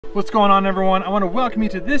What's going on, everyone? I want to welcome you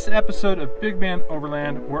to this episode of Big Man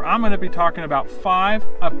Overland, where I'm going to be talking about 5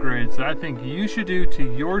 upgrades that I think you should do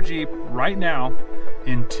to your Jeep right now,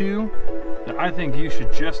 and 2 that I think you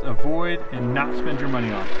should just avoid and not spend your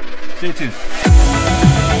money on. Stay tuned.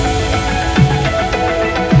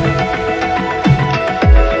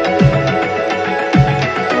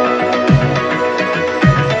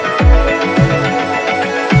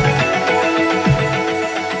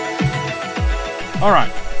 All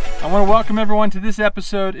right. I want to welcome everyone to this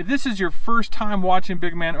episode. If this is your first time watching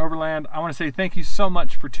Big Man Overland, I want to say thank you so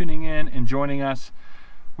much for tuning in and joining us.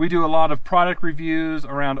 We do a lot of product reviews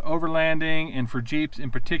around overlanding and for Jeeps in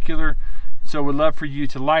particular. So we'd love for you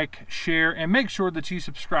to like, share, and make sure that you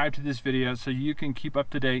subscribe to this video so you can keep up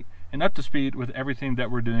to date and up to speed with everything that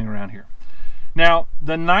we're doing around here. Now,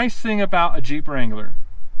 the nice thing about a Jeep Wrangler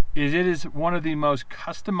is it is one of the most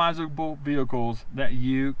customizable vehicles that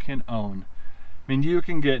you can own. I mean, you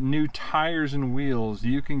can get new tires and wheels,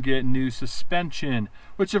 you can get new suspension,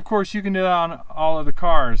 which of course you can do on all of the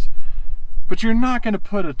cars, but you're not going to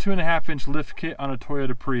put a 2.5-inch lift kit on a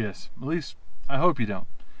Toyota Prius. At least, I hope you don't.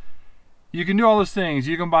 You can do all those things.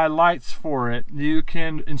 You can buy lights for it. You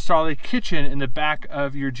can install a kitchen in the back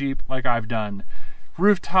of your Jeep like I've done.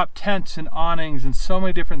 Rooftop tents and awnings and so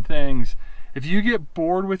many different things. If you get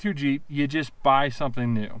bored with your Jeep, you just buy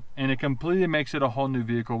something new, and it completely makes it a whole new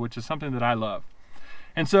vehicle, which is something that I love.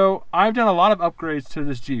 And so I've done a lot of upgrades to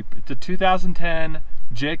this Jeep. It's a 2010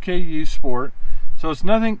 JKU Sport, so it's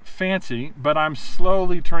nothing fancy, but I'm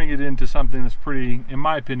slowly turning it into something that's pretty, in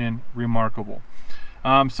my opinion, remarkable.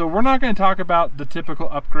 So we're not going to talk about the typical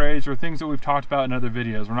upgrades or things that we've talked about in other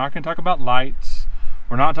videos. We're not going to talk about lights.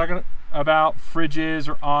 We're not talking about fridges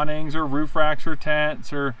or awnings or roof racks or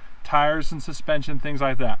tents or tires and suspension, things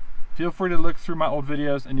like that. Feel free to look through my old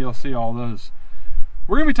videos and you'll see all those.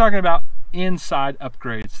 We're going to be talking about inside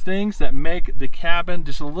upgrades, things that make the cabin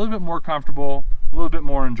just a little bit more comfortable, a little bit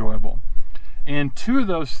more enjoyable. And 2 of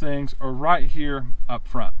those things are right here up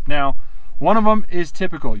front. Now, one of them is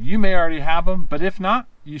typical. You may already have them, but if not,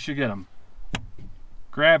 you should get them.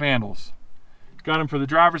 Grab handles. Got them for the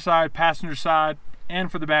driver's side, passenger side, and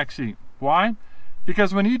for the back seat. Why?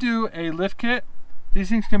 Because when you do a lift kit, these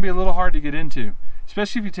things can be a little hard to get into,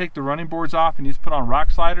 especially if you take the running boards off and you just put on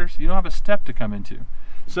rock sliders. You don't have a step to come into.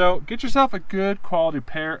 So get yourself a good quality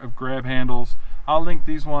pair of grab handles. I'll link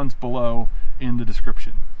these ones below in the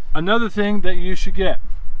description. Another thing that you should get,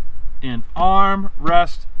 an arm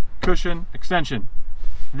rest cushion extension.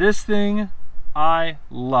 This thing, I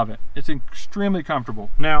love it. It's extremely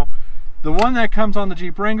comfortable. Now, the one that comes on the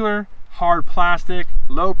Jeep Wrangler, hard plastic,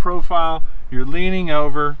 low profile, you're leaning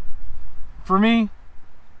over. For me,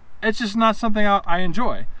 it's just not something I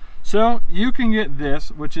enjoy. So you can get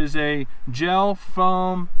this, which is a gel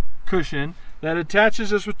foam cushion that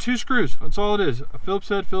attaches just with 2 screws. That's all it is. A Phillips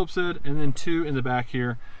head, and then 2 in the back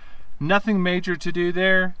here. Nothing major to do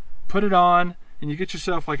there. Put it on and you get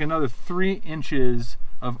yourself like another 3 inches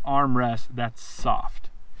of armrest that's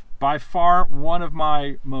soft. By far one of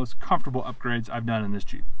my most comfortable upgrades I've done in this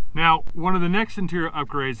Jeep. Now, one of the next interior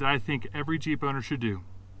upgrades that I think every Jeep owner should do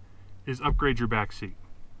is upgrade your back seat.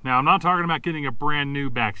 Now, I'm not talking about getting a brand new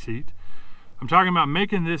back seat. I'm talking about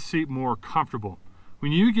making this seat more comfortable.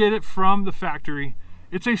 When you get it from the factory,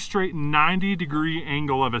 it's a straight 90-degree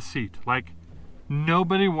angle of a seat. Like,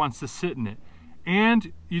 nobody wants to sit in it.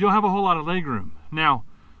 And you don't have a whole lot of leg room. Now,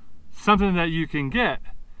 something that you can get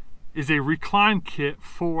is a recline kit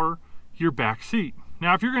for your back seat.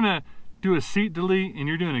 Now, if you're gonna do a seat delete and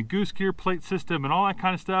you're doing a goose gear plate system and all that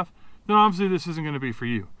kind of stuff, then obviously this isn't gonna be for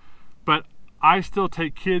you. But I still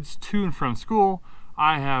take kids to and from school.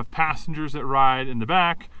 I have passengers that ride in the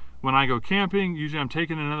back. When I go camping, usually I'm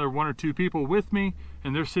taking another 1 or 2 people with me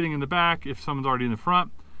and they're sitting in the back if someone's already in the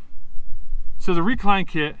front. So the recline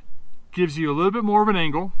kit gives you a little bit more of an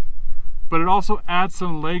angle, but it also adds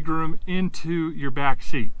some leg room into your back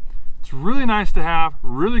seat. It's really nice to have,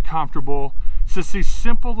 really comfortable. It's just these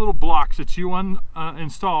simple little blocks that you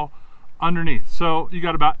install underneath. So you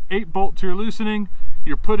got about 8 bolts you're loosening.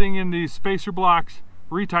 You're putting in these spacer blocks,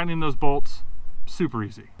 retightening those bolts, super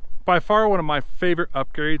easy. By far one of my favorite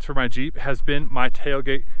upgrades for my Jeep has been my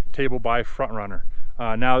tailgate table by Front Runner.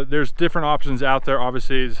 Now there's different options out there.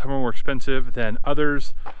 Obviously some are more expensive than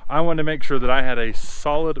others. I wanted to make sure that I had a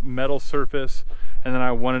solid metal surface, and then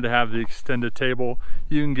I wanted to have the extended table.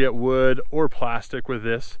 You can get wood or plastic with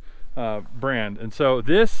this brand. And so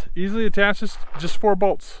this easily attaches just 4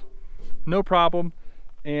 bolts, no problem.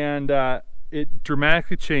 And it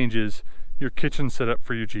dramatically changes your kitchen setup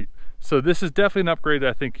for your Jeep. So this is definitely an upgrade that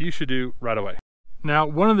I think you should do right away. Now,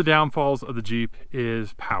 one of the downfalls of the Jeep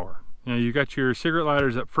is power. You know, you got your cigarette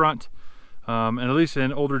lighters up front, and at least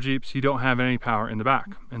in older Jeeps, you don't have any power in the back.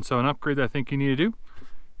 And so an upgrade that I think you need to do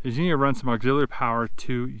is you need to run some auxiliary power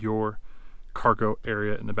to your cargo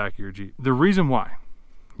area in the back of your Jeep. The reason why,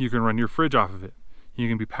 you can run your fridge off of it. You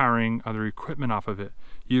can be powering other equipment off of it.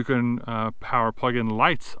 You can plug in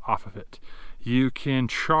lights off of it. You can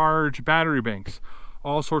charge battery banks,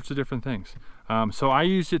 all sorts of different things. So I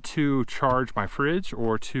used it to charge my fridge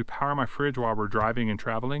or to power my fridge while we're driving and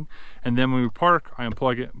traveling. And then when we park, I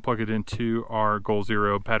unplug it and plug it into our Goal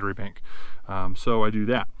Zero battery bank. So I do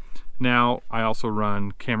that. Now I also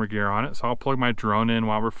run camera gear on it, so I'll plug my drone in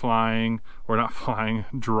while we're flying, or not flying,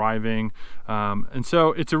 driving. And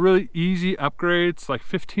so it's a really easy upgrade. It's like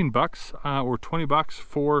 15 bucks or 20 bucks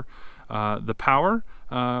for the power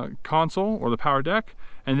console or the power deck,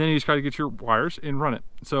 and then you just got to get your wires and run it.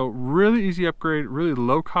 So really easy upgrade, really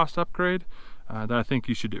low cost upgrade that I think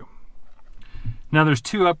you should do. Now there's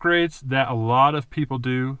two upgrades that a lot of people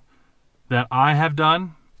do that I have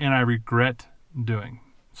done and I regret doing.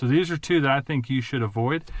 So these are two that I think you should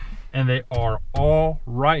avoid, and they are all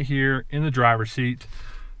right here in the driver's seat.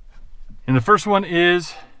 And the first one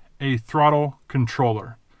is a throttle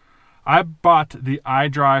controller. I bought the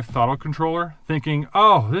iDrive throttle controller thinking,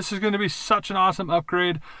 oh, this is going to be such an awesome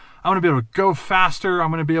upgrade. I'm going to be able to go faster. I'm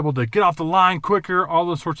going to be able to get off the line quicker, all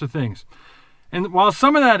those sorts of things. And while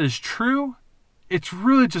some of that is true, it's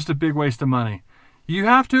really just a big waste of money. You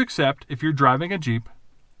have to accept, if you're driving a Jeep,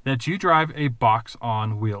 that you drive a box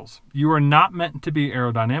on wheels. You are not meant to be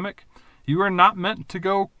aerodynamic. You are not meant to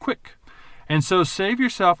go quick. And so save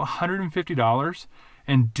yourself $150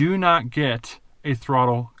 and do not get a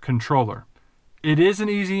throttle controller. It is an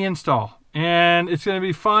easy install and it's going to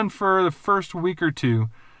be fun for the first week or two,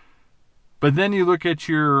 but then you look at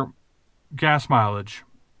your gas mileage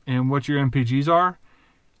and what your MPGs are.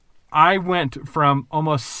 I went from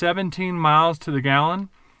almost 17 miles to the gallon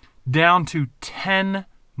down to 10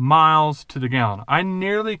 miles to the gallon. I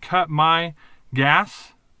nearly cut my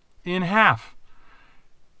gas in half.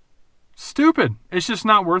 Stupid. It's just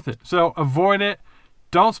not worth it. So avoid it.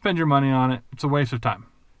 Don't spend your money on it. It's a waste of time.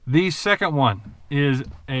 The second one is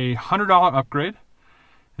a $100 upgrade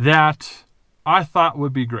that I thought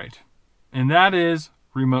would be great, and that is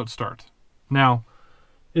remote start. Now,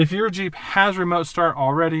 if your Jeep has remote start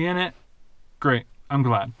already in it, great. I'm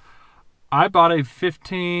glad. I bought a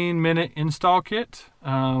 15-minute install kit,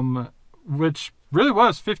 which really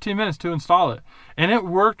was 15 minutes to install it. And it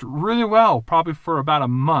worked really well, probably for about a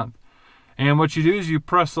month. And what you do is you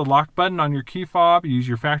press the lock button on your key fob, you use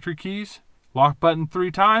your factory keys, lock button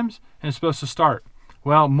 3 times, and it's supposed to start.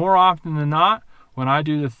 Well, more often than not, when I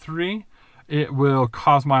do the 3, it will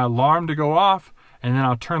cause my alarm to go off, and then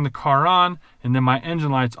I'll turn the car on, and then my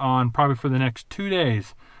engine light's on probably for the next 2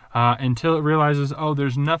 days. Until it realizes, oh,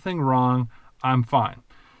 there's nothing wrong, I'm fine.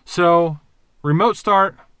 So remote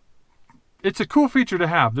start, it's a cool feature to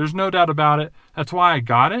have. There's no doubt about it. That's why I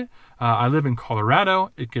got it. I live in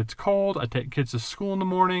Colorado. It gets cold. I take kids to school in the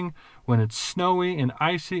morning when it's snowy and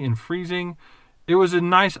icy and freezing. It was a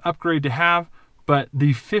nice upgrade to have, but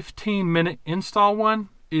the 15-minute install one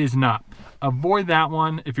is not. Avoid that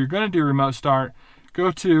one. If you're going to do remote start,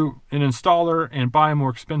 go to an installer and buy a more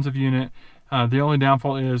expensive unit. The only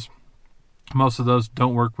downfall is most of those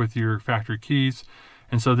don't work with your factory keys.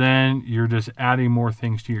 And so then you're just adding more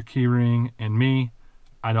things to your key ring. And me,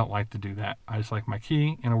 I don't like to do that. I just like my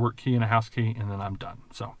key and a work key and a house key, and then I'm done.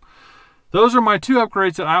 So those are my 2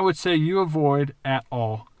 upgrades that I would say you avoid at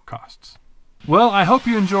all costs. Well, I hope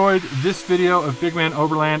you enjoyed this video of Big Man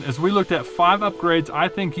Overland as we looked at 5 upgrades I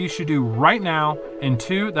think you should do right now and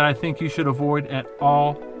 2 that I think you should avoid at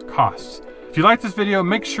all costs. If you like this video,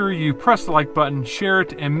 make sure you press the like button, share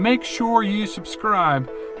it, and make sure you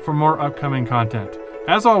subscribe for more upcoming content.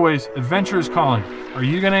 As always, adventure is calling. Are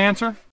you going to answer?